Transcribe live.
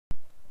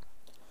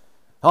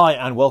Hi,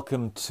 and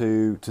welcome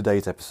to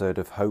today's episode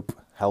of Hope,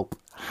 Help,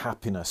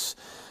 Happiness.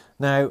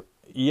 Now,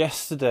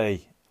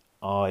 yesterday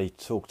I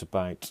talked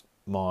about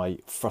my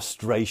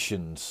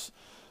frustrations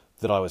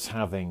that I was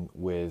having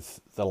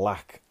with the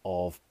lack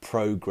of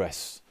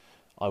progress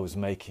I was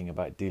making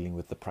about dealing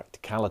with the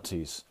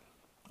practicalities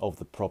of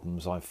the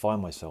problems I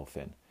find myself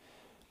in,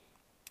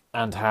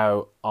 and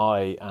how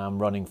I am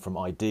running from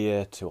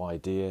idea to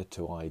idea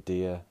to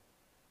idea,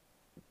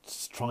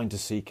 trying to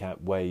seek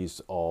out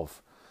ways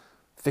of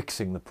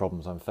fixing the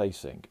problems I'm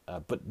facing,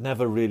 but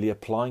never really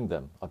applying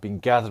them. I've been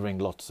gathering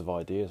lots of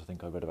ideas. I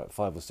think I read about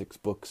 5 or 6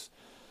 books,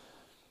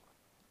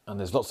 and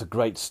there's lots of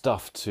great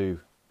stuff to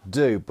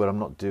do, but I'm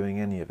not doing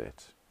any of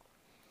it.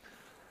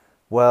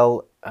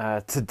 Well,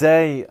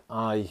 today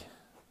I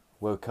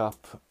woke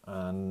up,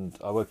 and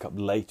I woke up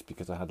late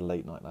because I had a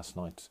late night last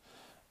night,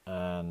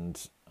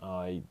 and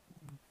I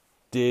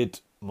did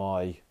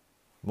my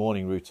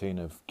morning routine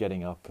of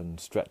getting up and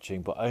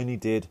stretching, but only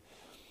did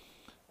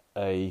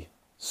a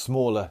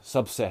smaller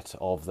subset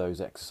of those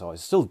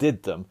exercises. Still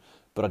did them,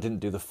 but I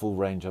didn't do the full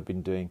range I've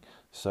been doing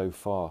so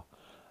far.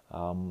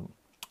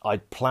 I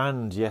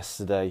planned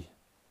yesterday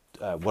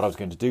what I was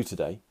going to do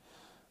today,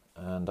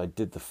 and I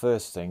did the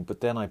first thing, but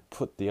then I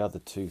put the other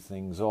 2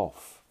 things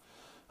off.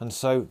 And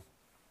so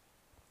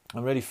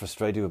I'm really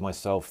frustrated with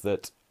myself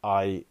that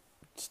I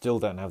still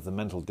don't have the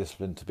mental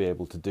discipline to be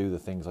able to do the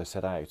things I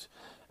set out.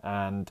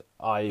 And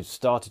I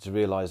started to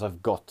realise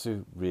I've got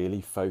to really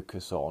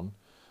focus on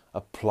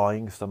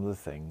applying some of the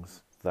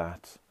things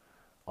that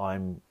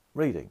I'm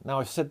reading. Now,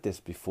 I've said this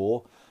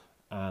before,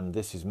 and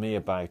this is me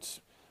about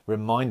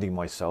reminding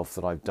myself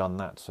that I've done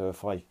that. So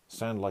if I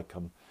sound like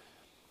I'm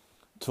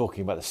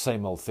talking about the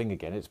same old thing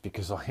again, it's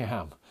because I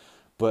am.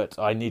 But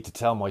I need to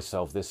tell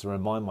myself this and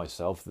remind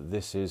myself that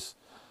this is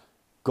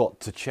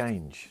got to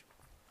change.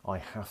 I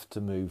have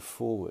to move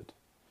forward.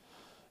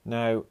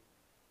 Now,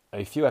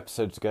 a few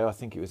episodes ago, I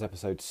think it was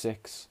episode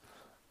 6,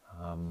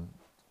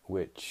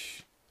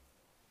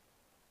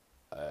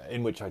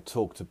 in which I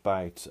talked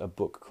about a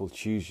book called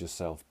Choose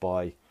Yourself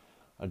by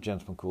a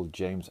gentleman called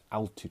James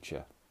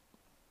Altucher.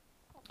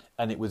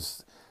 And it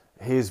was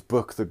his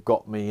book that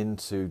got me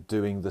into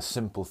doing the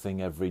simple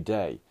thing every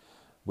day,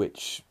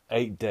 which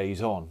 8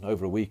 days on,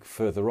 over a week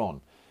further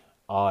on,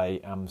 I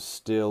am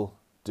still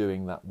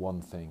doing that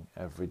one thing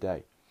every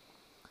day.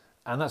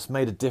 And that's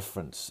made a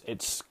difference.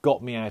 It's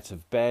got me out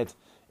of bed.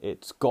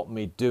 It's got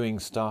me doing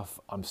stuff.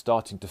 I'm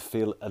starting to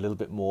feel a little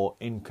bit more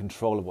in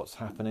control of what's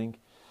happening.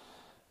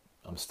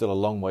 I'm still a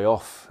long way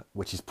off,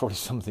 which is probably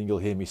something you'll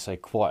hear me say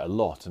quite a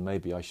lot, and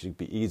maybe I should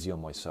be easy on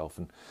myself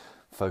and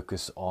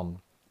focus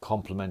on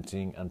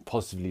complimenting and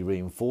positively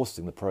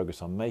reinforcing the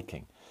progress I'm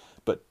making.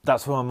 But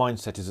that's where my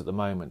mindset is at the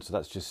moment, so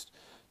that's just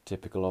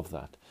typical of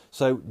that.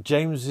 So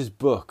James's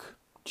book,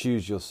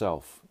 Choose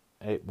Yourself,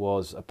 it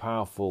was a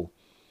powerful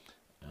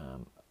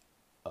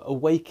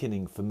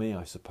awakening for me,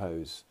 I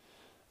suppose.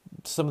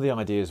 Some of the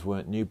ideas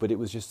weren't new, but it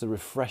was just a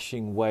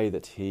refreshing way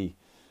that he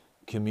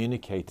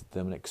communicated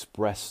them and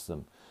expressed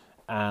them,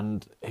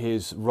 and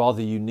his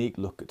rather unique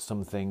look at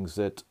some things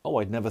that,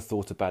 I'd never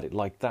thought about it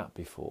like that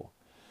before.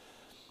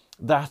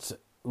 That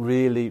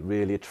really,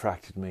 really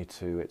attracted me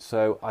to it.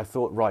 So I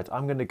thought, right,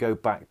 I'm going to go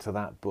back to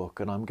that book,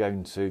 and I'm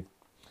going to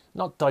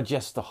not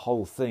digest the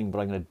whole thing, but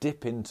I'm going to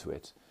dip into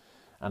it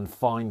and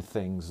find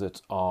things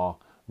that are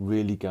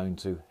really going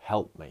to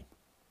help me.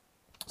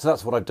 So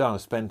that's what I've done.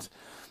 I've spent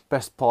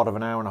best part of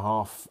an hour and a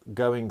half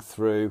going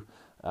through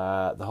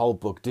the whole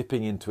book,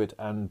 dipping into it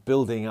and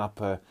building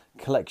up a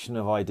collection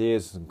of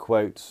ideas and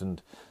quotes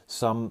and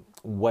some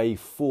way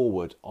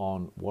forward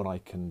on what I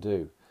can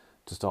do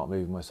to start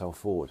moving myself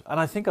forward. And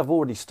I think I've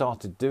already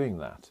started doing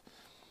that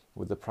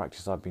with the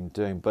practice I've been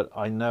doing, but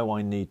I know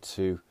I need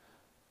to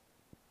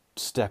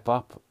step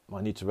up.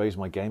 I need to raise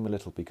my game a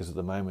little, because at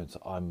the moment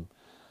I'm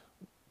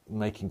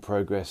making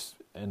progress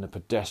in a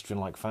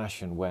pedestrian-like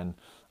fashion when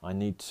I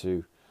need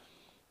to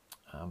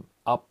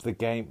up the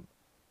game,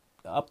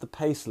 up the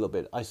pace a little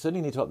bit. I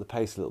certainly need to up the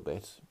pace a little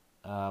bit,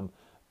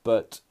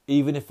 but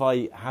even if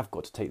I have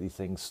got to take these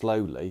things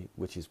slowly,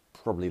 which is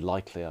probably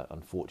likely,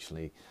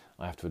 unfortunately,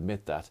 I have to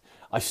admit that,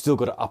 I've still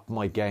got to up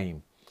my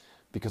game,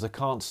 because I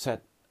can't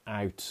set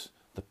out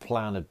the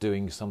plan of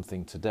doing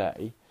something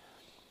today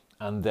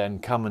and then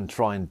come and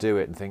try and do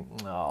it and think,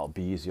 I'll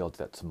be easy, I'll do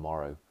that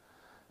tomorrow.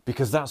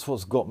 Because that's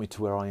what's got me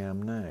to where I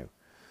am now.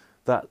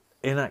 That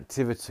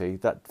inactivity,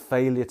 that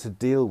failure to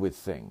deal with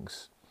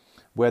things,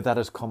 where that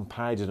has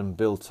compounded and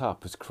built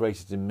up, has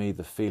created in me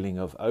the feeling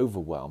of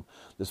overwhelm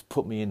that's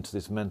put me into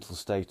this mental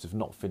state of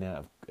not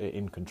feeling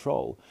in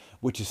control,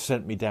 which has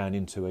sent me down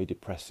into a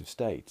depressive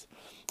state.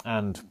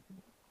 And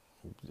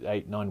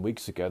 8-9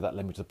 weeks ago, that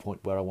led me to the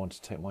point where I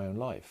wanted to take my own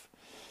life.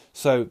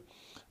 So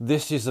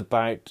this is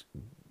about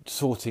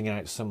sorting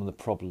out some of the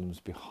problems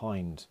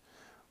behind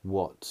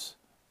what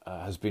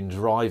has been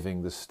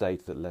driving the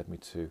state that led me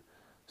to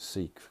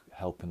seek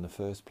help in the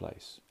first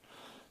place.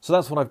 So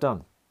that's what I've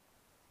done.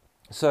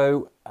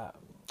 So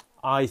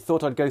I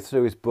thought I'd go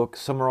through his book,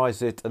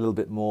 summarise it a little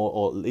bit more,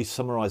 or at least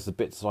summarise the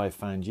bits that I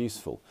found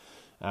useful,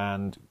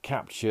 and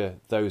capture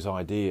those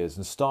ideas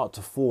and start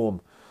to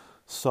form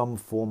some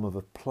form of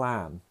a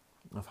plan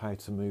of how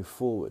to move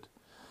forward.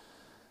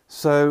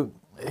 So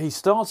he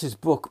starts his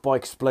book by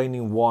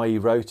explaining why he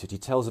wrote it. He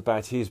tells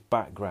about his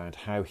background,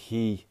 how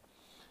he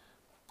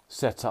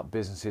set up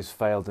businesses,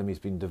 failed them, he's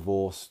been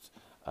divorced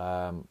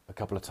a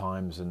couple of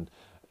times, and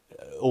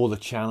all the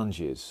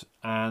challenges.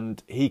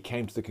 And he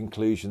came to the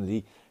conclusion that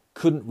he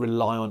couldn't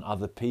rely on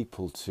other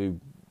people to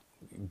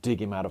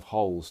dig him out of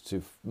holes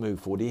to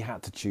move forward. He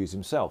had to choose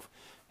himself,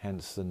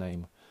 hence the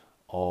name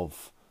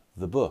of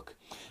the book.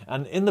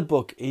 And in the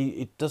book,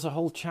 he does a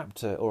whole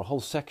chapter or a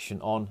whole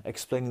section on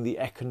explaining the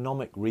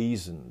economic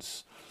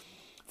reasons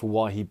for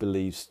why he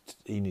believes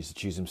he needs to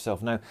choose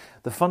himself. Now,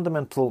 the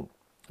fundamental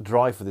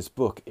drive for this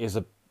book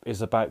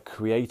is about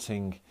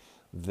creating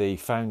the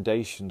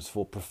foundations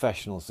for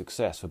professional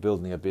success, for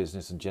building a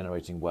business and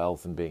generating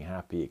wealth and being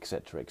happy,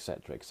 etc.,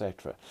 etc.,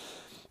 etc.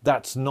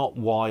 That's not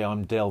why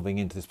I'm delving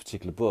into this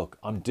particular book.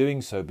 I'm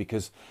doing so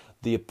because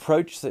the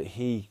approach that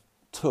he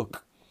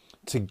took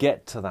to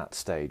get to that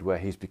stage where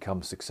he's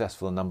become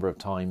successful a number of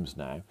times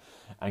now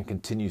and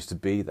continues to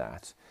be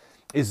that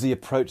is the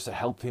approach that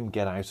helped him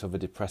get out of a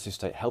depressive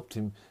state, helped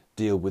him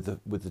deal with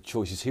the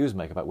choices he was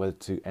making about whether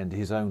to end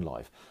his own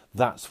life.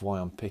 That's why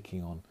I'm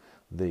picking on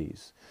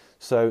these.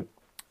 So,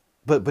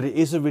 but it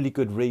is a really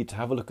good read to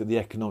have a look at the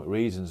economic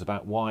reasons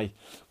about why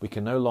we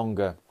can no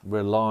longer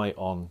rely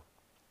on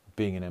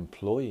being an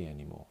employee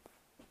anymore.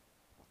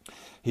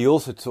 He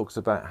also talks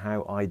about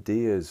how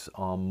ideas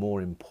are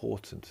more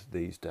important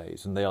these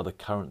days, and they are the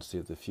currency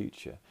of the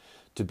future.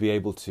 To be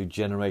able to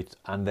generate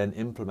and then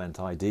implement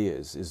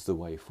ideas is the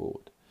way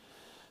forward.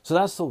 So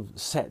that sort of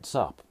sets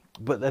up.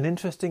 But an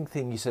interesting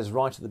thing he says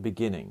right at the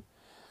beginning,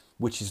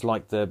 which is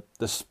like the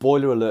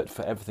spoiler alert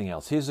for everything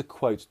else. Here's a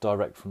quote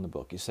direct from the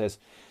book. It says,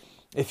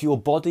 "If your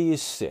body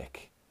is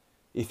sick,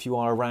 if you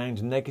are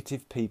around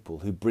negative people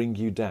who bring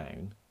you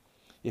down,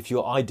 if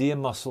your idea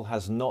muscle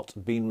has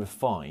not been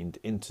refined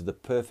into the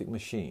perfect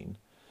machine,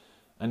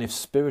 and if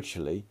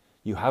spiritually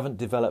you haven't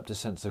developed a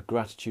sense of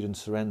gratitude and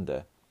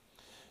surrender,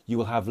 you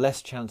will have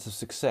less chance of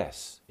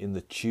success in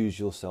the choose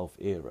yourself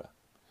era."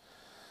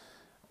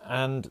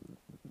 And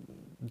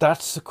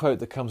that's a quote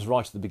that comes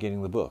right at the beginning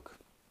of the book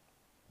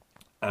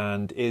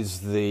and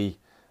is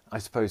I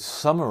suppose,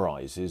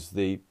 summarises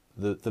the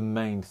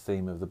main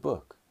theme of the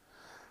book.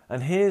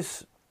 And he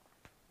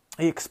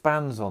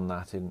expands on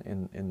that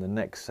in the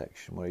next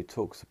section where he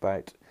talks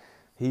about,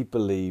 he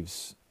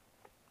believes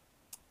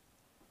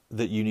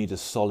that you need a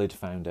solid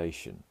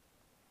foundation.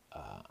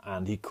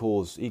 And he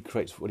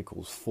creates what he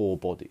calls 4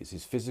 bodies: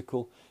 his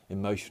physical,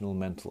 emotional,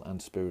 mental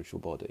and spiritual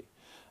body.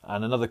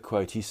 And another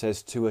quote, he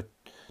says, to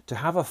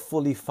have a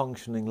fully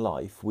functioning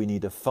life, we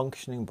need a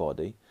functioning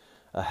body,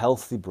 a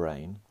healthy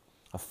brain,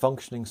 a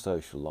functioning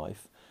social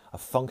life, a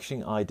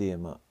functioning idea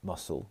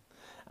muscle,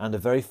 and a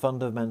very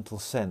fundamental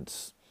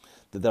sense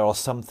that there are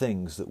some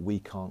things that we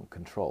can't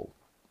control.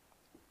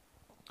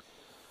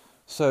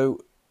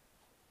 So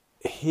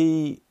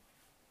he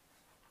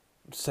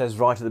says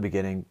right at the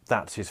beginning,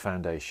 that's his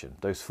foundation,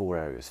 those 4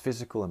 areas: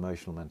 physical,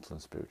 emotional, mental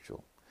and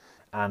spiritual.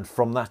 And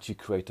from that you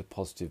create a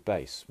positive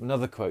base.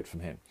 Another quote from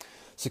him: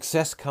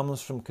 "Success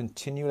comes from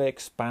continually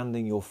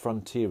expanding your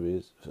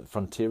frontiers.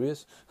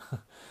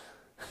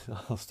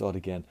 I'll start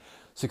again.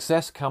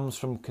 Success comes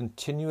from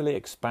continually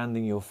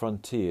expanding your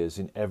frontiers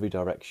in every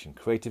direction,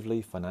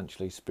 creatively,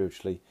 financially,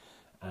 spiritually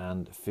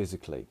and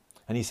physically."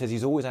 And he says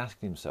he's always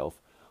asking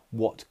himself,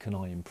 what can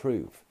I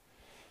improve?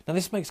 Now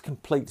this makes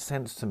complete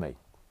sense to me.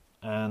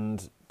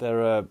 And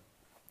there are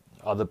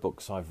other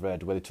books I've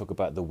read where they talk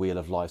about the wheel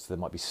of life, so there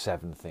might be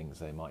 7 things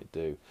they might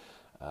do: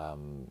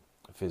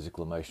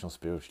 physical, emotional,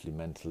 spiritually,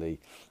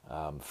 mentally,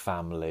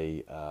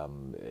 family,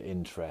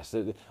 interest,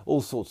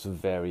 all sorts of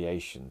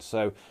variations.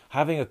 So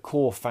having a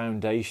core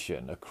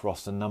foundation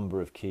across a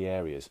number of key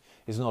areas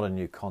is not a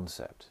new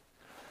concept.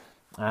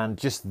 And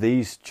just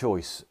these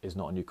choice is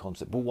not a new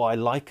concept. But what I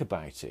like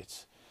about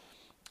it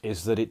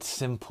is that it's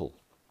simple.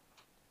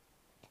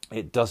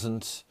 It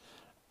doesn't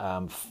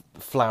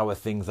flower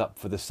things up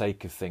for the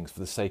sake of things,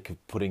 for the sake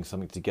of putting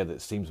something together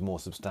that seems more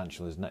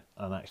substantial than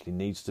actually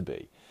needs to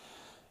be.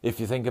 If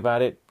you think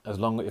about it,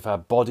 if our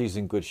body's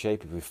in good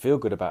shape, if we feel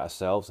good about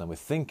ourselves and we're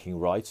thinking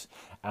right,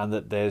 and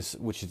that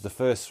which is the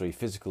first 3,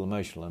 physical,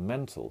 emotional and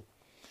mental,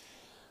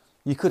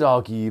 you could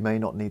argue you may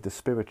not need the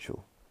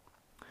spiritual.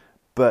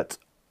 But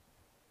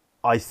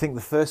I think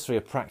the first 3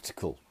 are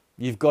practical.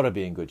 You've got to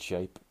be in good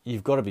shape,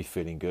 you've got to be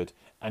feeling good,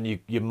 and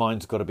your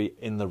mind's got to be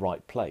in the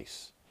right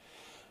place.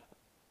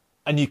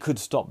 And you could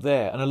stop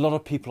there. And a lot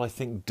of people, I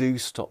think, do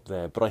stop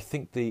there. But I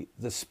think the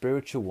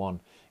spiritual one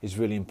is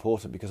really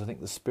important, because I think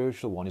the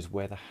spiritual one is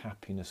where the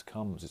happiness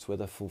comes. It's where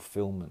the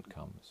fulfillment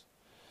comes.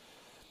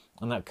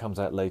 And that comes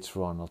out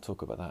later on. I'll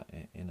talk about that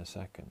in a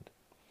second.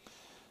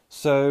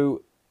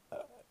 So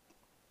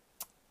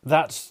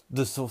that's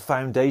the sort of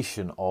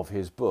foundation of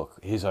his book,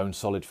 his own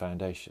solid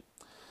foundation.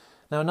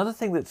 Now, another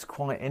thing that's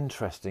quite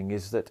interesting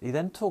is that he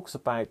then talks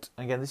about,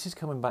 again, this is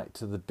coming back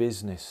to the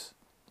business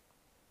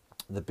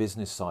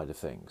side of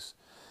things,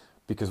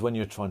 because when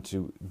you're trying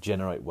to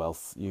generate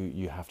wealth,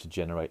 you have to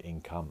generate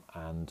income,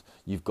 and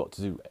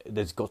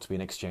there's got to be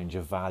an exchange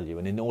of value,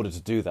 and in order to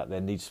do that,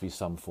 there needs to be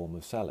some form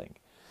of selling.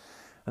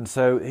 And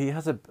so he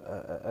has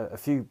a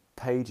few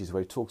pages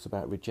where he talks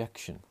about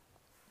rejection.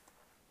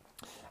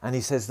 And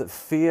he says that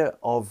fear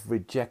of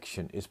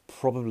rejection is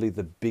probably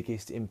the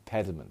biggest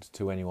impediment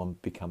to anyone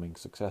becoming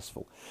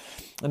successful.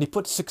 And he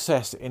puts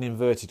success in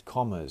inverted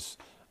commas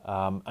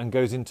and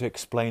goes into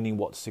explaining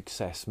what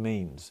success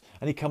means.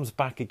 And he comes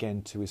back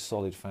again to his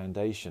solid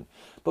foundation.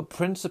 But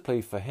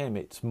principally for him,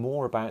 it's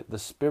more about the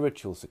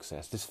spiritual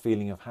success, this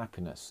feeling of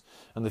happiness,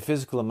 and the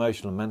physical,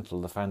 emotional, and mental,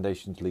 the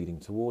foundations leading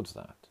towards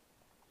that.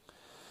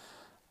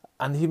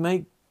 And he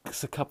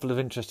makes a couple of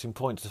interesting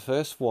points. The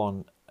first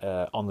one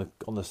on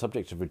the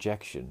subject of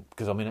rejection,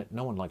 because I mean,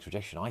 no one likes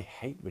rejection. I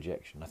hate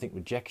rejection. I think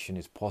rejection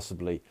is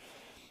possibly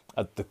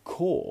at the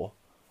core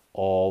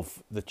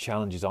of the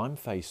challenges I'm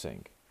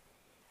facing.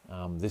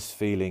 This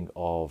feeling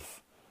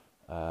of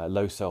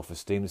low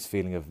self-esteem, this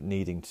feeling of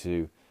needing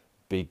to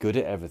be good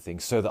at everything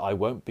so that I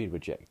won't be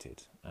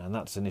rejected. And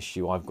that's an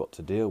issue I've got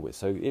to deal with.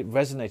 So it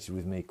resonated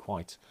with me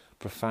quite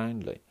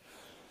profoundly.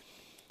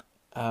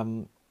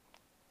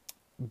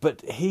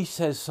 But he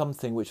says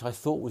something which I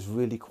thought was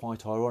really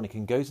quite ironic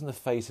and goes in the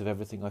face of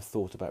everything I've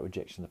thought about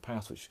rejection in the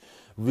past, which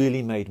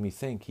really made me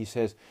think. He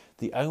says,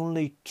 the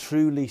only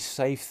truly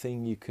safe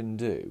thing you can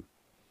do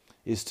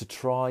is to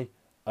try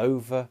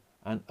over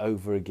and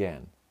over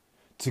again,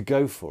 to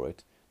go for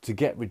it, to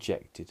get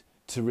rejected,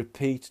 to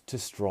repeat, to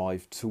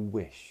strive, to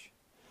wish.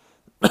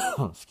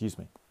 Excuse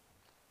me.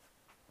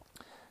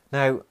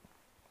 Now,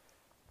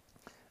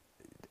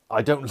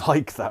 I don't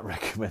like that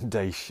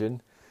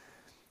recommendation.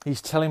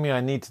 He's telling me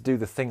I need to do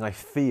the thing I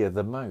fear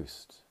the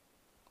most,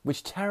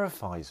 which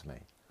terrifies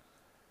me.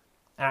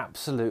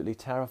 Absolutely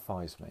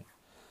terrifies me.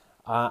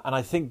 And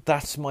I think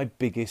that's my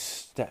biggest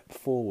step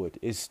forward,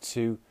 is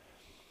to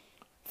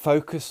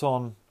focus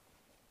on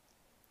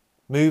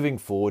moving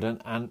forward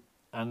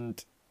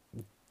and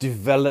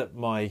develop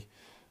my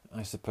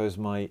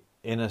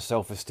inner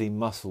self-esteem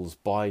muscles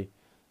by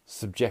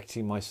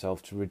subjecting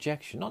myself to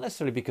rejection. Not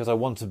necessarily because I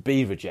want to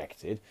be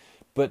rejected,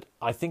 but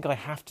I think I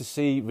have to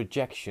see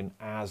rejection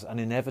as an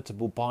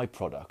inevitable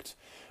byproduct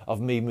of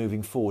me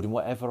moving forward in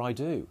whatever I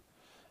do.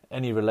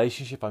 Any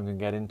relationship I'm going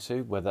to get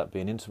into, whether that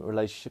be an intimate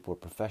relationship or a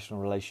professional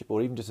relationship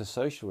or even just a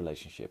social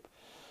relationship,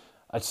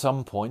 at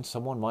some point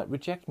someone might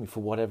reject me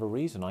for whatever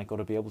reason. I've got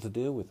to be able to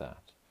deal with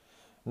that.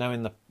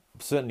 Now,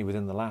 certainly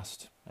within the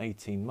last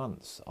 18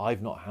 months,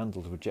 I've not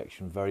handled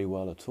rejection very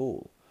well at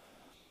all.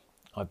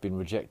 I've been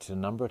rejected a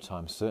number of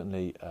times,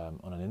 certainly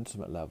on an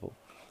intimate level,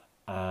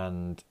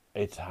 and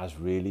it has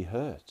really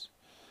hurt.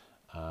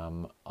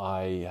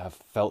 I have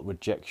felt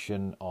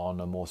rejection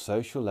on a more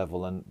social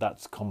level, and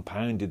that's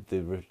compounded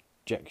the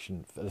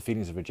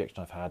feelings of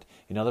rejection I've had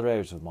in other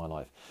areas of my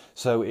life.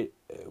 So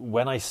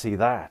when I see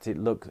that,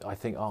 I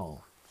think,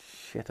 oh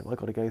shit, have I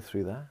got to go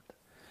through that?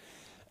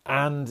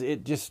 And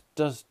it just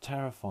does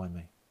terrify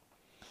me.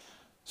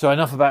 So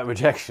enough about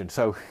rejection.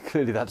 So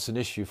clearly that's an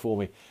issue for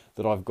me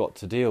that I've got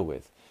to deal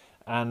with.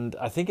 And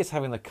I think it's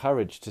having the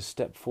courage to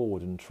step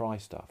forward and try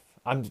stuff.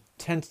 I'm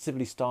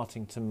tentatively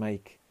starting to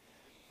make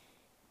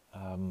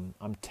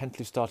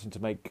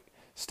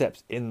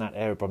steps in that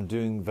area, but I'm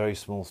doing very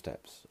small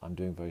steps.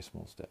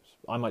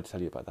 I might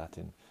tell you about that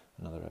in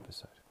another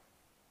episode.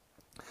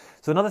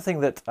 So another thing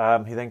that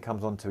he then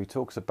comes on to, he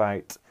talks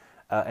about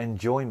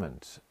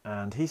enjoyment.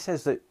 And he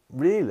says that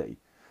really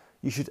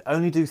you should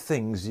only do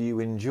things you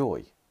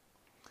enjoy.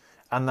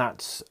 And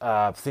that's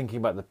thinking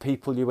about the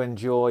people you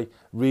enjoy,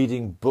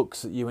 reading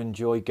books that you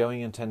enjoy,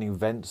 going and attending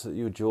events that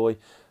you enjoy,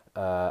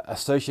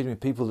 associating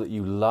with people that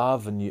you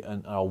love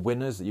and are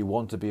winners that you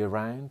want to be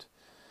around.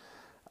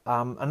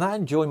 And that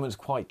enjoyment's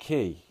quite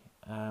key.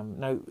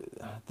 Now,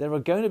 there are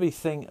going to be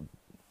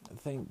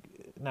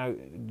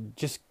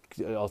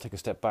I'll take a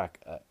step back.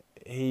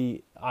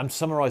 I'm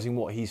summarising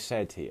what he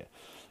said here.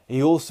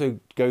 He also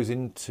goes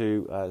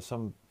into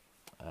some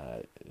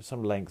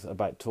length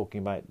about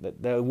talking about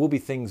that there will be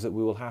things that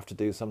we will have to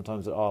do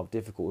sometimes that are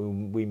difficult,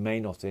 we may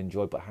not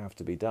enjoy, but have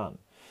to be done.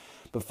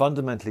 But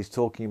fundamentally, he's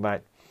talking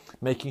about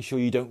making sure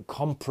you don't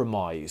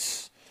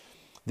compromise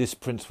this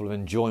principle of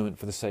enjoyment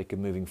for the sake of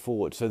moving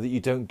forward, so that you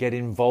don't get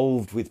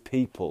involved with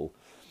people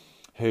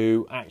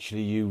who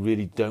actually you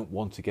really don't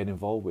want to get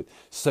involved with.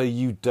 So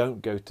you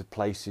don't go to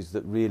places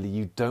that really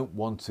you don't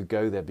want to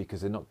go there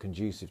because they're not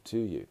conducive to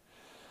you.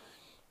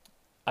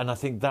 And I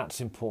think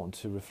that's important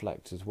to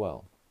reflect as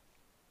well.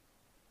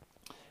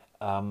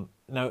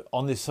 Now,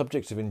 on this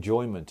subject of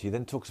enjoyment, he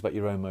then talks about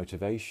your own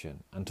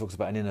motivation and talks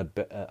about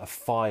a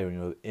fire in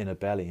your inner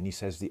belly. And he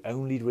says the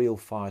only real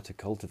fire to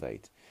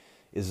cultivate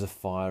is a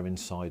fire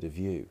inside of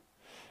you.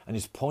 And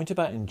his point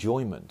about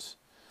enjoyment,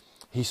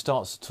 he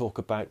starts to talk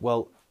about,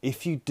 well,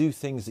 if you do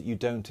things that you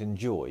don't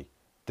enjoy,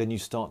 then you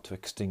start to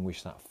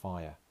extinguish that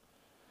fire.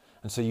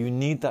 And so you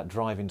need that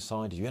drive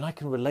inside of you. And I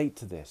can relate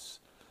to this.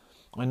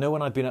 I know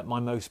when I've been at my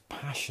most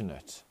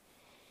passionate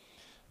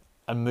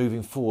and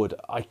moving forward,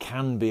 I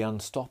can be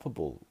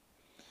unstoppable.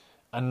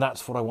 And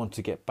that's what I want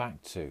to get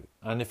back to.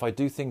 And if I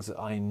do things that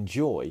I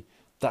enjoy,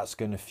 that's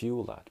going to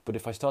fuel that. But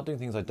if I start doing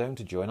things I don't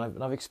enjoy,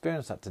 and I've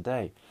experienced that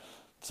today,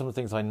 some of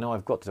the things I know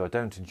I've got to do I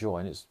don't enjoy,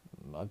 and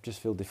I just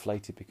feel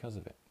deflated because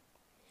of it.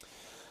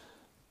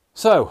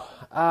 So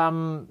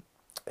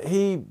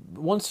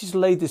once he's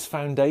laid this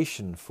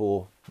foundation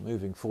for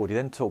moving forward, he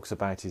then talks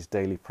about his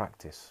daily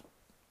practice.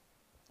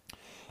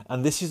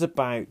 And this is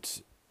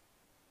about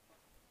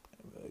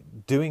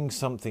doing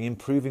something,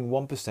 improving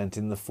 1%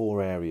 in the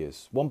 4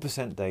 areas,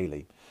 1%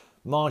 daily,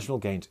 marginal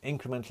gains,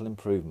 incremental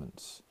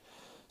improvements.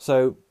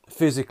 So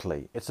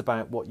physically, it's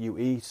about what you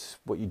eat,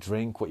 what you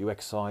drink, what you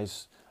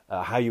exercise,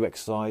 how you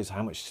exercise,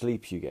 how much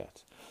sleep you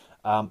get.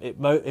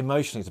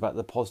 Emotionally, it's about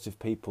the positive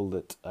people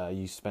that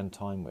you spend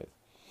time with.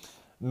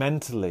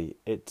 Mentally,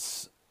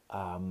 it's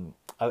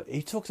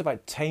he talks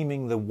about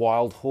taming the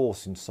wild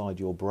horse inside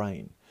your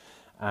brain.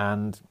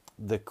 And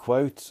the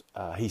quote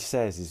he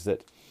says is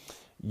that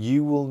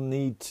you will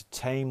need to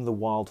tame the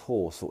wild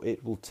horse, or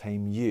it will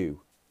tame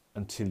you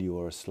until you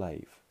are a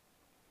slave.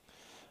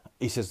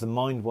 He says the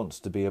mind wants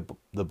to be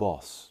the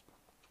boss.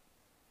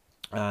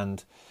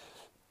 And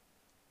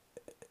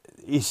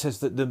he says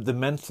that the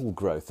mental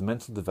growth, the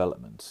mental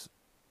development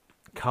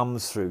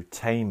comes through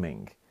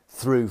taming,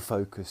 through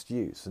focused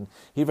use. And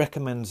he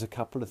recommends a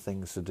couple of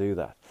things to do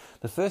that.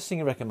 The first thing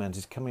he recommends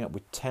is coming up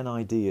with 10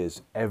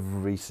 ideas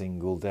every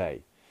single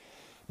day.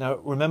 Now,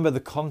 remember the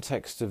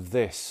context of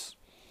this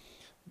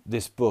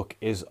book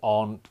is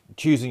on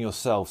choosing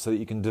yourself so that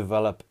you can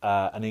develop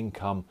an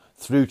income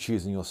through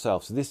choosing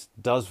yourself. So this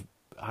does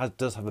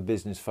have a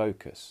business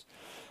focus.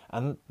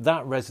 And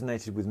that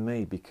resonated with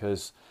me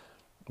because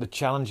the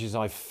challenges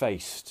I've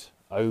faced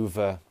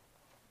over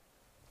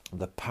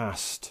the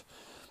past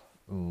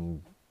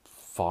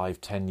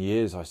 5-10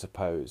 years, I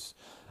suppose,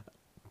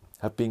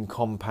 have been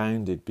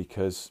compounded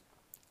because...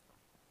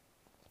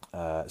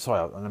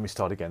 let me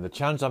start again. The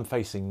challenge I'm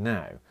facing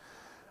now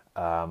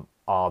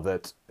are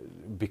that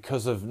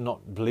because of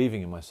not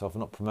believing in myself,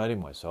 not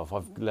promoting myself,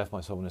 I've left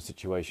myself in a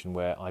situation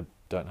where I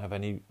don't have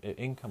any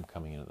income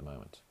coming in at the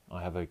moment.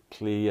 I have a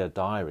clear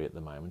diary at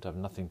the moment. I have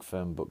nothing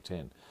firm booked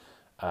in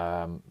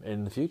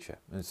the future.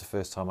 And it's the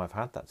first time I've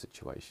had that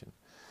situation.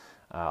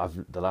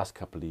 The last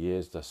couple of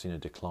years, I've seen a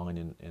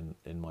decline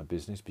in my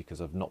business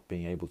because of not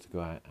being able to go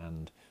out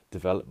and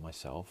develop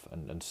myself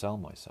and sell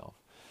myself.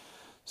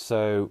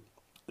 So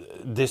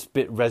this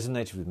bit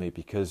resonated with me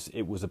because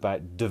it was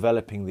about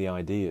developing the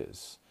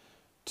ideas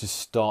to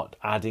start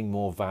adding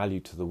more value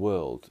to the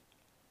world,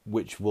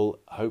 which will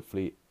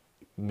hopefully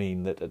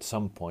mean that at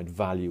some point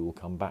value will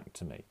come back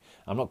to me.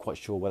 I'm not quite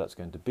sure where that's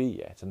going to be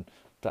yet, and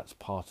that's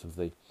part of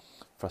the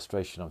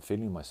frustration I'm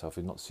feeling myself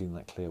in not seeing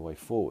that clear way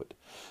forward.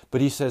 But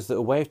he says that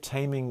a way of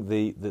taming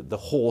the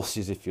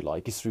horses, if you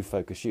like, is through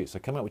focus use. So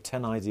coming up with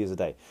 10 ideas a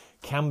day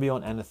can be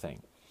on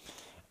anything.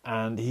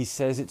 And he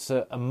says it's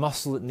a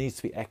muscle that needs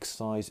to be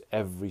exercised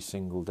every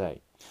single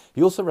day.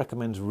 He also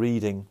recommends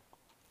reading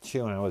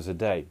 2 hours a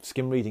day.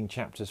 Skim reading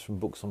chapters from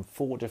books on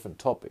 4 different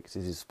topics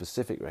is his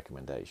specific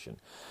recommendation.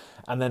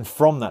 And then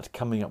from that,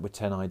 coming up with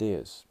 10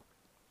 ideas.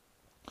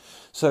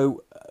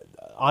 So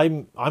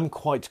I'm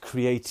quite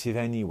creative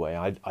anyway.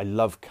 I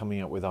love coming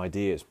up with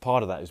ideas.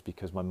 Part of that is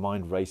because my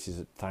mind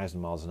races at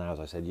 1,000 miles an hour, as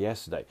I said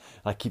yesterday.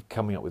 I keep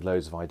coming up with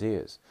loads of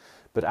ideas.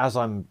 But as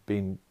I'm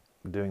been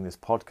doing this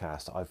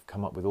podcast, I've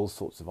come up with all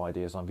sorts of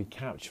ideas. I've been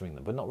capturing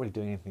them, but not really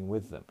doing anything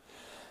with them.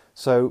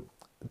 So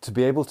to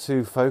be able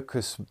to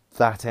focus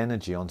that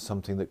energy on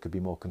something that could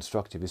be more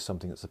constructive is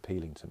something that's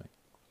appealing to me.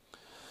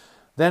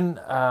 Then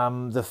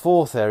the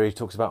 4th area he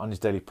talks about on his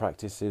daily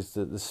practice is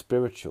the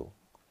spiritual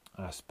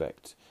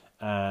aspect.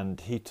 And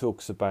he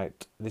talks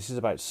about, this is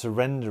about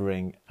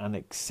surrendering and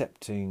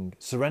accepting,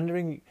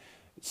 surrendering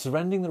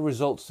the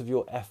results of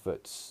your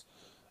efforts.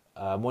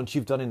 Once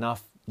you've done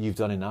enough,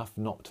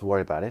 not to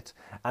worry about it,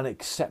 and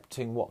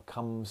accepting what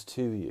comes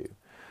to you.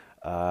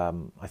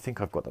 I think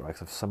I've got that right,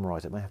 'cause I've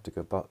summarised it. I may have to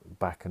go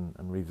back and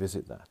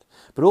revisit that.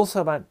 But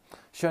also about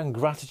showing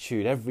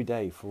gratitude every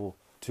day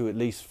to at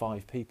least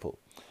 5 people.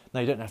 Now,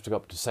 you don't have to go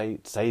up to say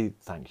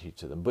thank you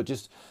to them, but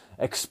just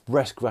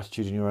express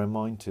gratitude in your own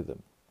mind to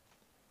them.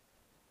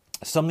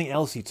 Something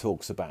else he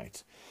talks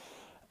about,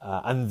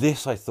 and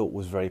this I thought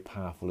was very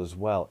powerful as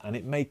well, and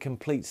it made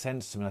complete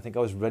sense to me. I think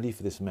I was ready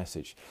for this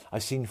message.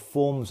 I've seen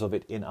forms of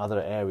it in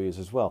other areas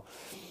as well.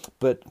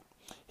 But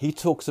he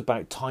talks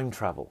about time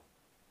travel.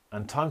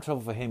 And time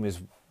travel for him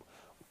is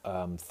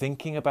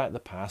thinking about the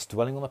past,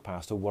 dwelling on the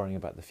past, or worrying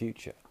about the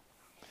future.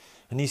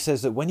 And he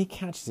says that when he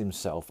catches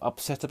himself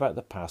upset about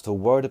the past or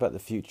worried about the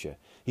future,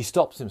 he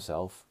stops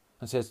himself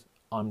and says,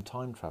 I'm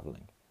time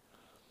travelling.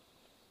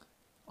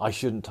 I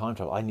shouldn't time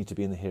travel. I need to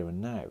be in the here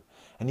and now.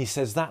 And he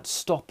says that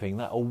stopping,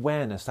 that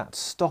awareness, that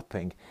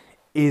stopping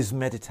is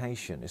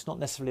meditation. It's not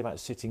necessarily about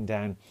sitting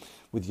down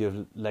with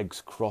your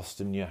legs crossed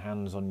and your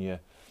hands in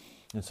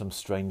some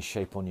strange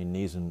shape on your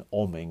knees and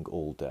omming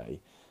all day.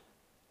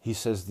 He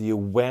says the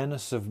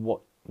awareness of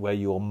where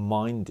your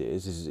mind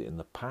is it in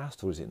the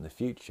past or is it in the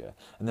future?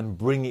 And then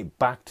bring it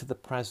back to the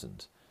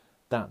present.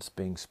 That's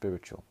being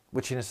spiritual,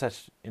 which in a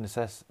sense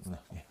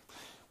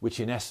which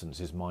in essence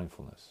is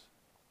mindfulness.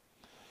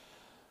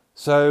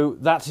 So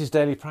that's his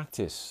daily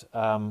practice.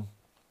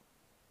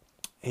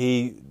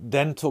 He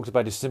then talked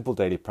about his simple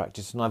daily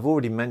practice, and I've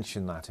already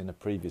mentioned that in a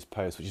previous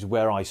post, which is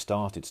where I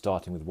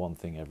starting with one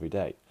thing every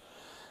day.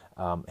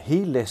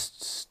 He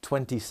lists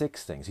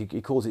 26 things.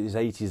 He calls it his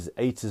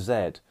A to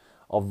Z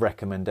of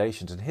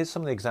recommendations. And here's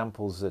some of the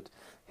examples that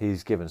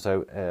he's given.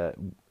 So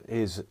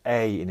his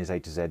A in his A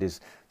to Z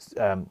is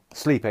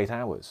sleep 8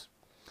 hours.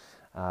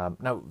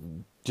 Now,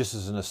 just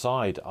as an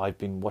aside, I've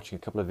been watching a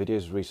couple of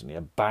videos recently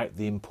about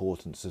the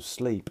importance of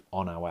sleep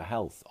on our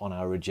health, on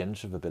our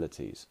regenerative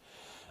abilities.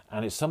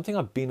 And it's something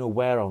I've been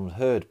aware of and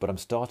heard, but I'm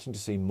starting to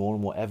see more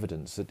and more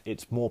evidence that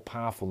it's more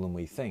powerful than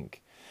we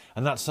think.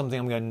 And that's something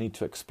I'm going to need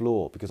to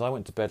explore, because I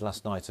went to bed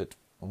last night at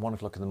 1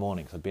 o'clock in the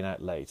morning, because I'd been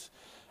out late.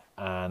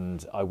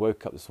 And I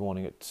woke up this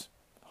morning at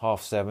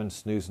 7:30,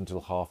 snoozed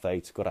until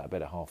 8:30, got out of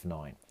bed at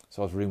 9:30.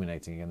 So I was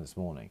ruminating again this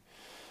morning.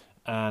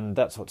 And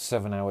that's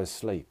 7 hours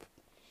sleep.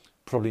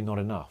 Probably not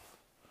enough.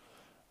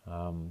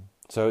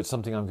 So it's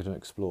something I'm going to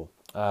explore.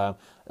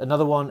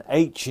 Another one,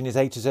 H in his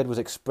A to Z was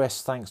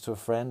express thanks to a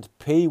friend.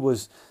 P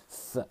was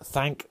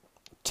thank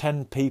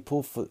 10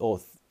 people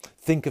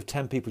think of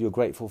 10 people you're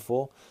grateful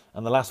for.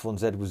 And the last one,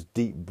 Z, was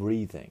deep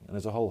breathing. And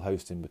there's a whole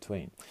host in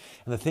between.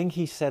 And the thing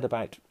he said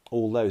about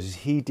all those is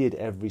he did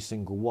every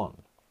single one.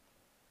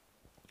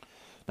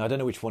 Now, I don't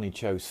know which one he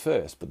chose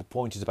first, but the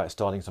point is about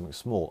starting something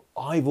small.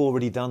 I've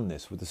already done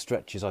this with the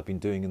stretches I've been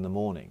doing in the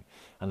morning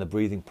and the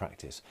breathing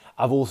practice.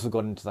 I've also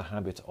got into the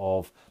habit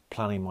of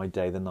planning my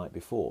day the night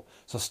before.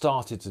 So I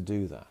started to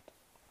do that.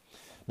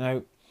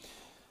 Now,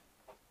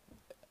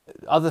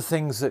 other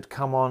things that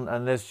come on,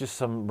 and there's just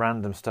some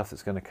random stuff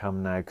that's going to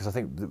come now, because I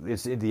think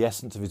it's in the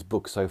essence of his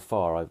book so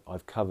far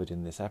I've covered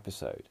in this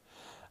episode.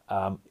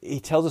 He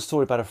tells a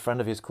story about a friend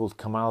of his called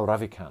Kamal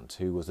Ravikant,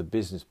 who was a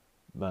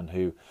businessman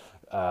who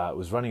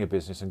was running a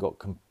business and got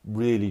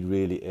really,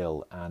 really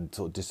ill and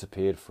sort of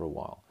disappeared for a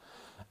while.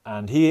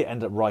 And he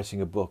ended up writing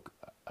a book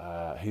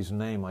whose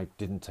name I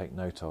didn't take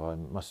note of. I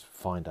must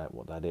find out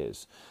what that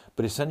is.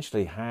 But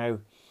essentially how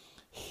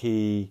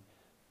he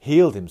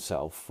healed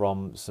himself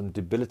from some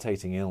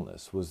debilitating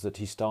illness was that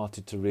he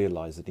started to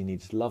realise that he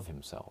needed to love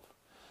himself.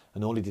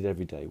 And all he did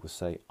every day was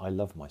say, I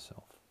love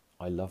myself,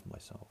 I love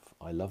myself,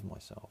 I love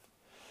myself.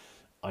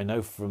 I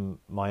know from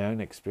my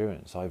own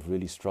experience I've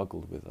really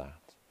struggled with that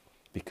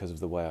because of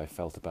the way I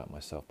felt about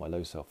myself, my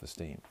low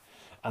self-esteem.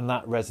 And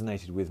that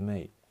resonated with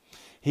me.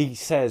 He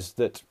says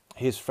that,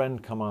 his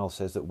friend Kamal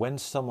says that when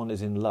someone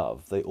is in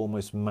love, they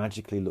almost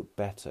magically look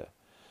better.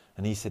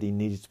 And he said he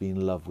needed to be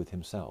in love with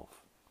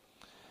himself.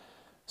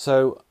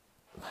 So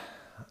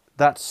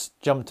that's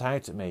jumped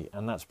out at me,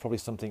 and that's probably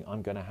something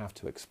I'm going to have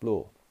to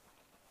explore.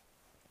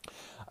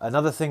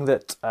 Another thing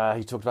that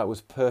he talked about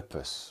was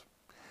purpose.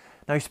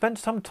 Now, he spent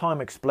some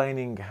time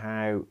explaining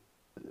how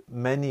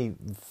many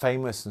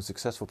famous and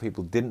successful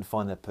people didn't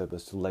find their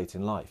purpose till late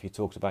in life. He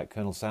talked about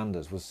Colonel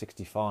Sanders was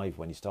 65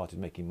 when he started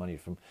making money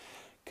from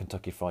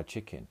Kentucky Fried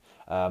Chicken.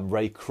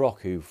 Ray Kroc,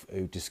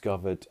 who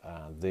discovered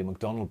the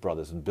McDonald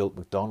brothers and built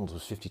McDonald's,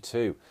 was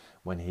 52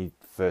 when he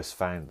first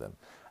found them.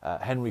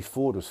 Henry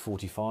Ford was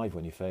 45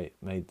 when he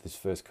made his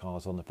first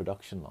cars on the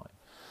production line.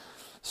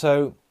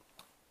 So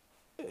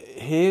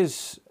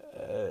here's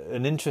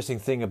an interesting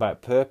thing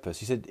about purpose.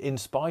 He said, in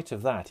spite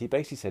of that, he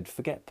basically said,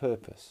 forget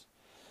purpose.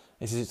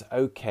 He says it's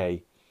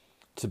okay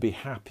to be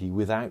happy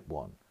without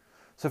one.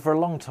 So for a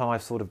long time,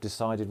 I've sort of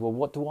decided, well,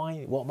 what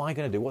am I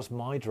going to do? What's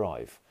my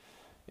drive?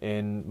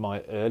 In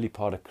my early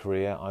part of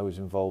career, I was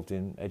involved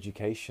in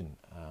education,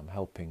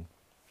 helping,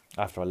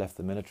 after I left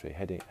the military,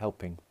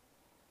 helping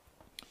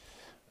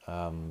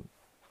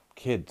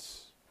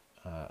kids.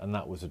 And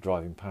that was a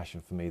driving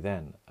passion for me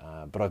then.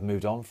 But I've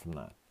moved on from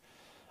that.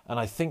 And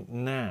I think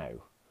now,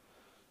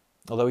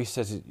 although he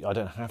says I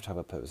don't have to have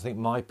a purpose, I think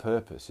my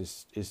purpose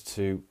is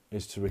to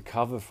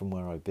recover from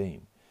where I've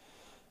been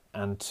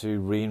and to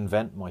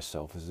reinvent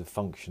myself as a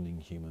functioning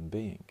human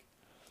being.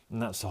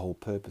 And that's the whole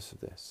purpose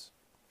of this.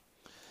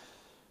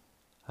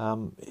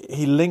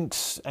 He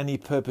links any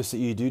purpose that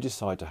you do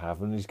decide to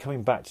have, and he's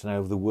coming back to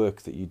now the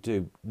work that you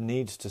do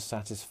needs to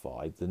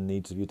satisfy the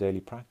needs of your daily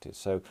practice.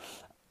 So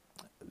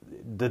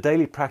the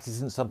daily practice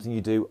isn't something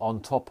you do on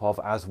top of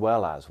as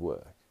well as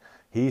work.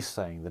 He's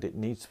saying that it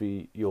needs to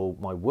be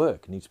my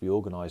work needs to be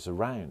organised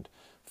around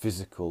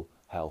physical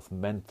health,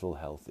 mental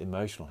health,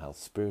 emotional health,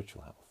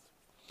 spiritual health.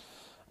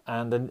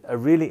 And a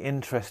really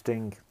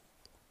interesting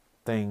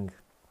thing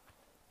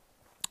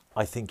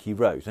I think he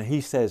wrote, and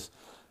he says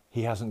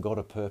he hasn't got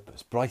a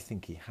purpose, but I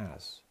think he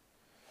has.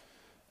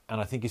 And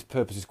I think his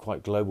purpose is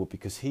quite global,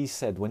 because he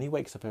said when he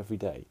wakes up every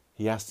day,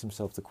 he asks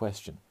himself the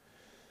question,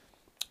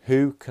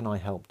 who can I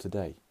help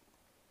today?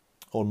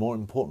 Or more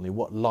importantly,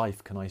 what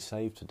life can I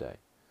save today?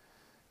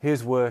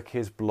 His work,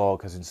 his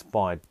blog has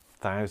inspired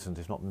thousands,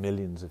 if not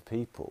millions of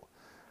people.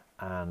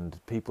 And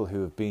people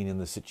who have been in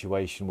the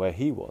situation where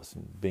he was,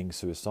 being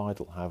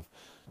suicidal, have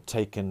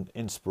taken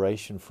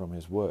inspiration from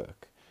his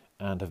work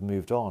and have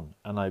moved on.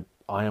 And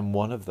I am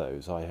one of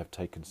those. I have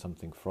taken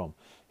something from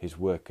his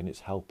work and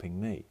it's helping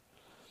me.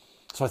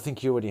 So I think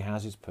he already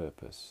has his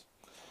purpose.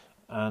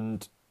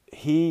 And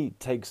he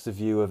takes the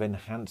view of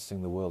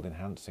enhancing the world,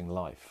 enhancing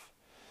life.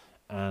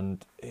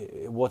 And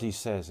what he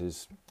says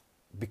is,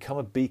 become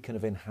a beacon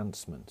of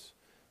enhancement.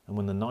 And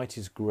when the night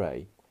is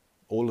grey,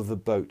 all of the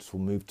boats will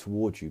move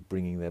towards you,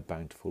 bringing their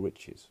bountiful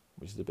riches,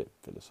 which is a bit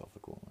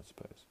philosophical, I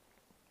suppose.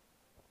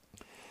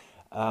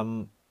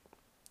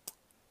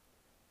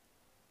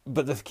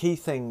 But the key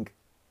thing,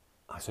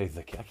 I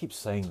keep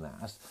saying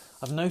that.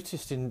 I've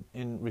noticed in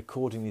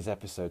recording these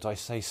episodes, I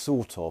say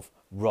sort of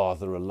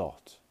rather a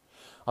lot.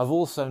 I've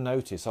also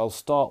noticed I'll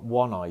start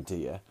one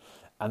idea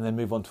and then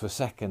move on to a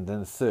second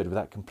and a third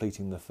without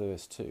completing the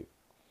first two.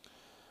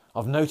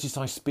 I've noticed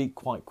I speak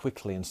quite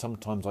quickly and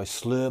sometimes I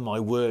slur my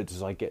words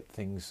as I get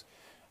things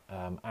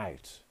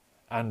out.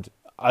 And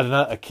I don't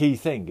know, a key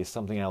thing is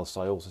something else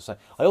I also say.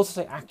 I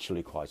also say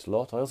actually quite a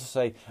lot. I also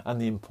say,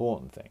 and the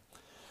important thing.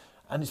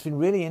 And it's been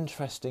really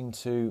interesting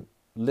to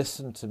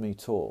listen to me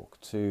talk,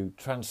 to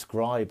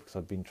transcribe, because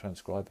I've been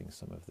transcribing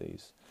some of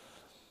these,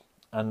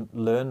 and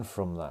learn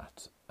from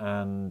that.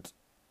 And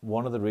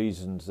one of the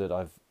reasons that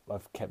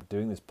I've kept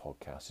doing this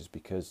podcast is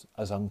because,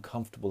 as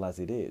uncomfortable as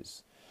it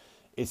is,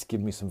 it's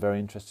given me some very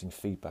interesting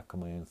feedback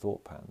on my own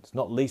thought patterns.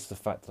 Not least the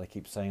fact that I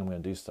keep saying I'm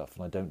going to do stuff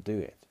and I don't do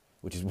it,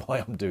 which is why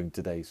I'm doing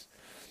today's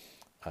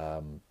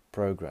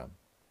program.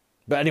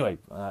 But anyway,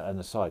 an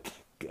aside,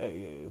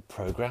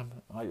 program.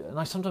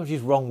 I sometimes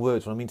use wrong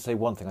words. When I mean to say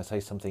one thing, I say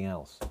something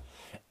else.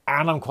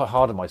 And I'm quite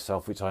hard on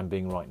myself, which I'm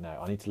being right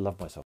now. I need to love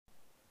myself.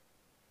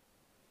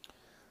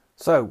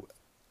 So,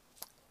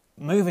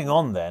 moving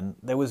on then,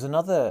 there was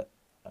another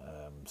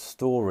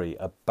story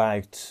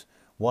about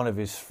one of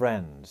his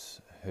friends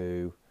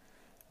who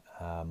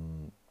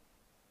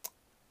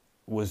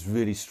was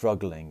really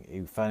struggling.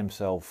 He found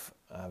himself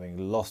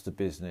having lost a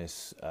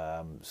business,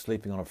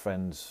 sleeping on a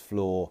friend's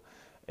floor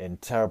in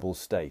terrible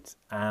state.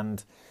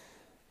 And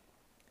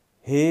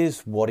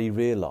here's what he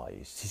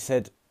realised. He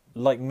said,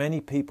 like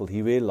many people,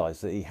 he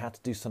realised that he had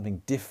to do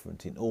something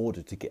different in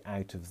order to get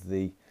out of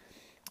the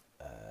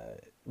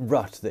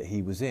rut that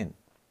he was in.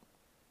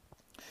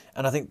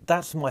 And I think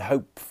that's my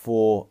hope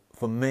for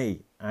me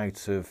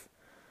out of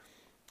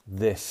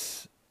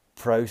this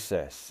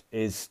process,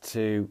 is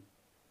to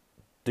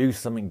do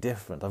something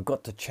different. I've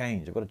got to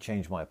change. I've got to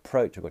change my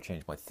approach. I've got to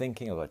change my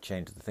thinking. I've got to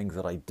change the things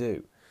that I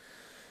do.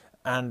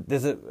 And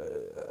there's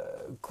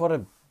quite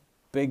a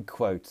big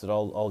quote that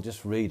I'll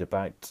just read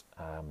about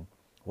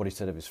what he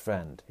said of his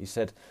friend. He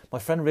said, "My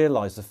friend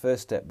realised the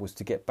first step was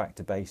to get back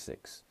to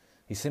basics.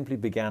 He simply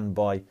began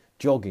by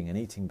jogging and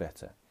eating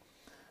better.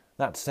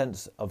 That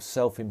sense of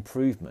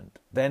self-improvement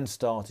then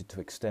started to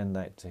extend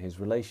out to his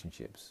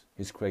relationships,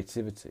 his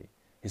creativity,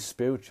 his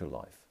spiritual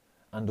life,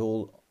 and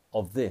all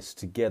of this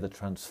together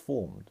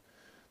transformed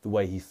the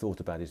way he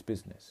thought about his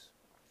business.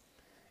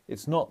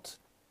 It's not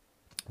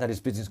that his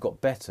business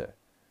got better,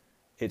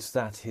 it's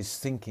that his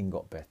thinking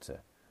got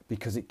better,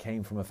 because it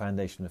came from a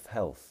foundation of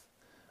health.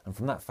 And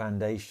from that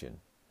foundation,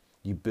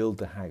 you build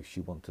the house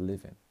you want to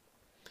live in."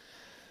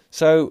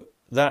 So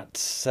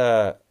that's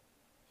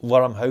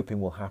what I'm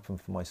hoping will happen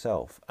for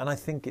myself. And I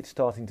think it's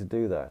starting to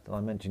do that. And I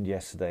mentioned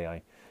yesterday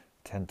I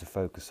tend to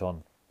focus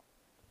on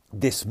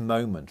this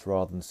moment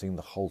rather than seeing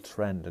the whole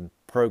trend, and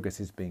progress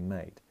is being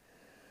made.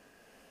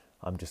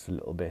 I'm just a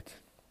little bit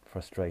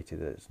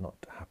frustrated that it's not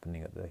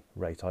happening at the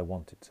rate I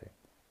want it to.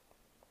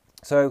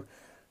 So,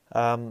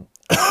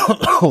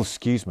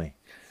 excuse me.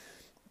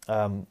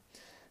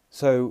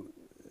 So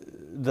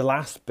the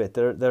last bit,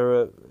 there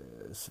are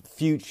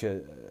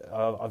future.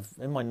 I've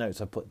in my notes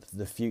I put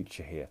the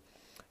future here,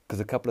 because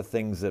a couple of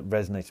things that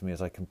resonated with me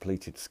as I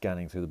completed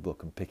scanning through the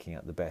book and picking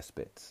out the best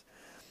bits.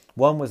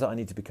 One was that I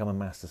need to become a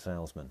master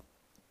salesman.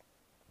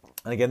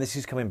 And again, this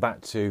is coming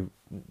back to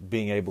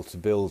being able to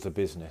build a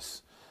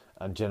business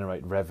and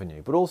generate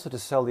revenue, but also to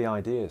sell the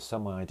ideas, sell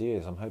my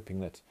ideas. I'm hoping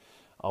that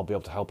I'll be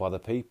able to help other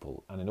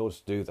people. And in order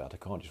to do that, I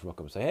can't just rock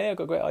up and say, "Hey, I've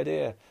got a great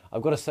idea."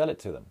 I've got to sell it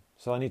to them.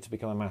 So I need to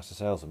become a master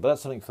salesman. But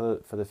that's something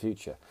for the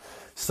future.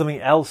 Something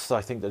else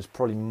I think that's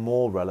probably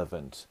more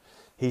relevant.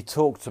 He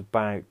talked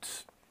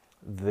about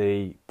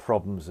the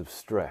problems of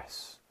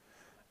stress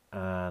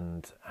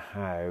and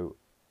how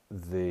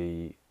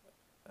the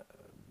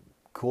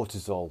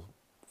cortisol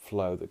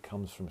flow that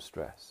comes from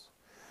stress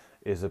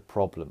is a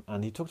problem.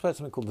 And he talked about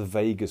something called the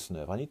vagus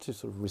nerve. I need to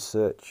sort of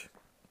research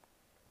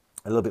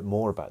a little bit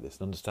more about this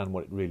and understand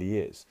what it really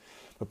is.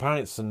 But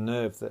apparently it's a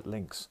nerve that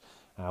links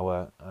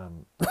our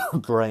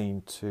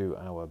brain to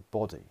our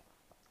body.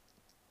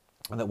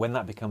 And that when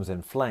that becomes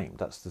inflamed,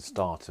 that's the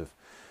start of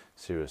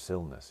serious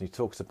illness. And he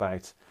talks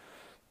about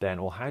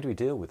then, well, how do we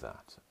deal with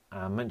that?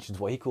 And mentions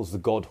what he calls the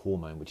God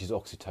hormone, which is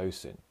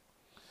oxytocin.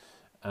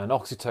 And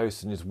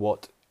oxytocin is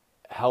what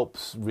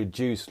helps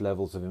reduce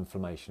levels of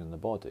inflammation in the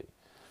body.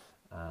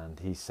 And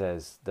he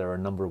says there are a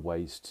number of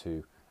ways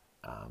to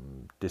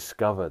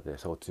discover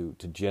this or to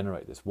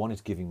generate this. One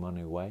is giving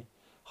money away.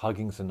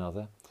 Hugging's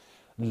another.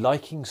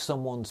 Liking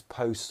someone's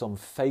posts on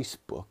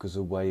Facebook as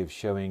a way of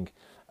showing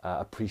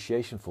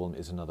appreciation for them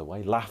is another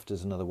way.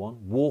 Laughter's another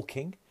one.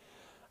 Walking.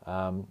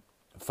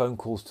 phone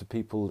calls to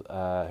people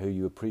who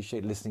you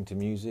appreciate, listening to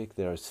music.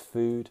 There is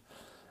food,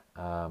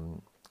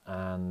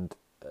 and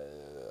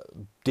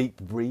deep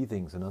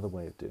breathing is another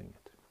way of doing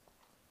it.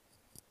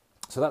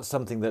 So that's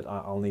something that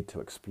I'll need to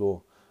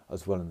explore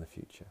as well in the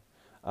future.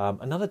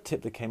 Another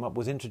tip that came up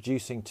was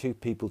introducing two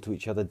people to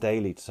each other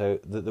daily, so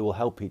that they will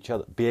help each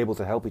other, be able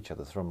to help each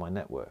other from my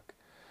network.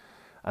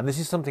 And this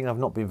is something I've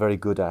not been very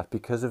good at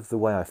because of the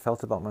way I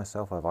felt about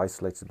myself. I've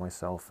isolated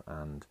myself,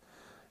 and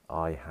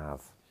I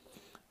have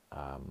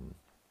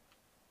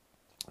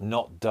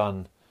not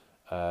done.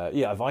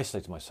 I've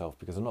isolated myself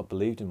because I've not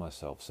believed in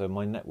myself. So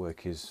my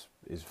network is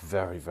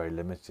very, very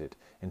limited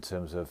in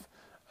terms of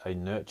a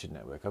nurtured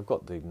network. I've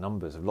got the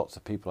numbers of lots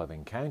of people I've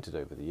encountered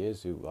over the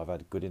years who I've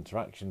had good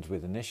interactions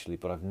with initially,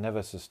 but I've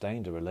never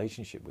sustained a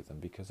relationship with them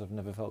because I've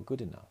never felt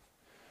good enough.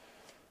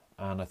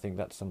 And I think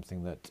that's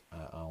something that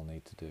I'll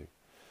need to do.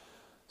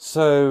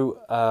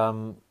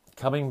 So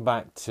coming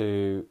back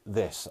to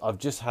this, I've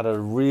just had a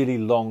really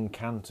long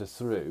canter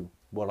through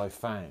what I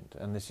found,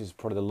 and this is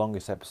probably the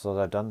longest episode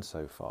I've done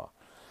so far.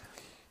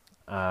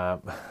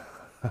 I'm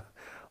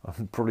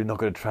probably not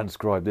going to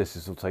transcribe this.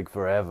 This will take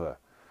forever.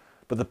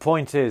 But the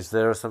point is,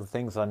 there are some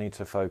things I need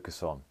to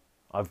focus on.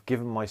 I've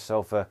given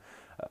myself an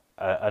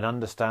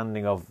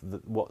understanding of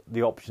what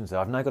the options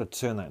are. I've now got to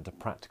turn that into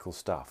practical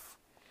stuff.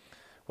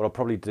 What I'll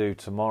probably do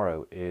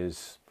tomorrow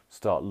is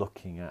start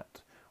looking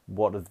at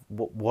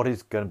what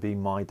is going to be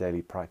my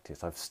daily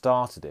practice. I've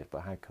started it,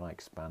 but how can I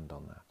expand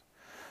on that?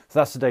 So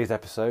that's today's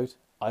episode.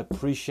 I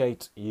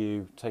appreciate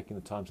you taking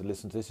the time to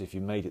listen to this if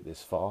you made it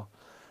this far.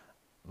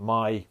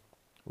 My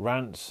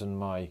rants and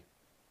my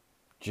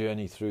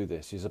journey through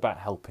this is about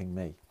helping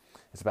me.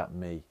 It's about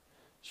me.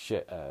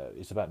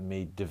 It's about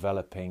me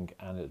developing,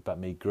 and it's about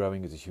me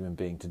growing as a human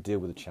being to deal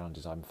with the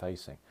challenges I'm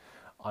facing.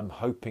 I'm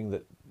hoping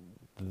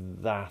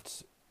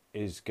that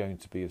is going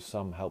to be of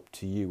some help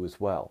to you as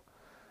well.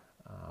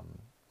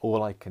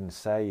 All I can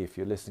say, if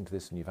you're listening to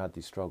this and you've had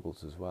these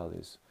struggles as well,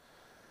 is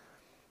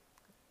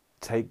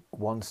take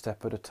one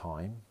step at a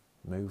time,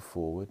 move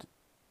forward.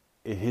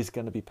 It is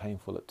going to be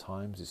painful at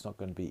times. It's not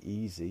going to be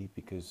easy,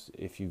 because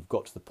if you've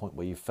got to the point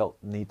where you felt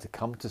need to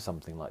come to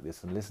something like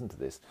this and listen to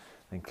this,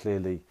 then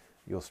clearly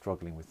you're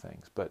struggling with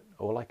things. But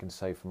all I can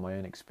say from my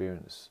own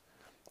experience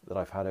that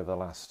I've had over the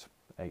last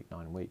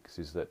 8-9 weeks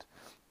is that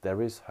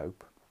there is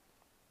hope.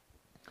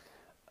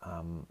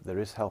 There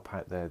is help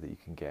out there that you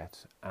can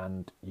get,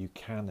 and you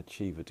can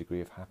achieve a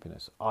degree of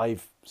happiness.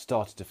 I've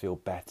started to feel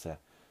better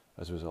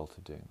as a result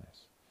of doing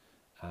this,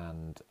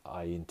 and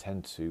I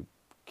intend to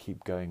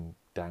keep going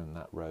down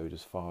that road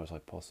as far as I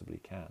possibly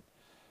can.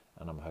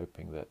 And I'm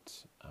hoping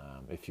that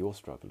if you're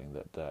struggling,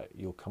 that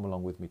you'll come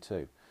along with me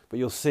too. But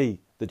you'll see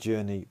the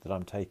journey that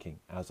I'm taking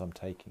as I'm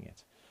taking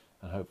it,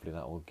 and hopefully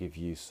that will give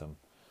you some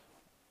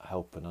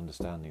help and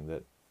understanding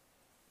that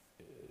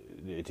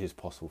it is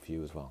possible for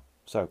you as well.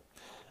 So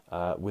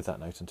with that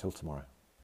note, until tomorrow.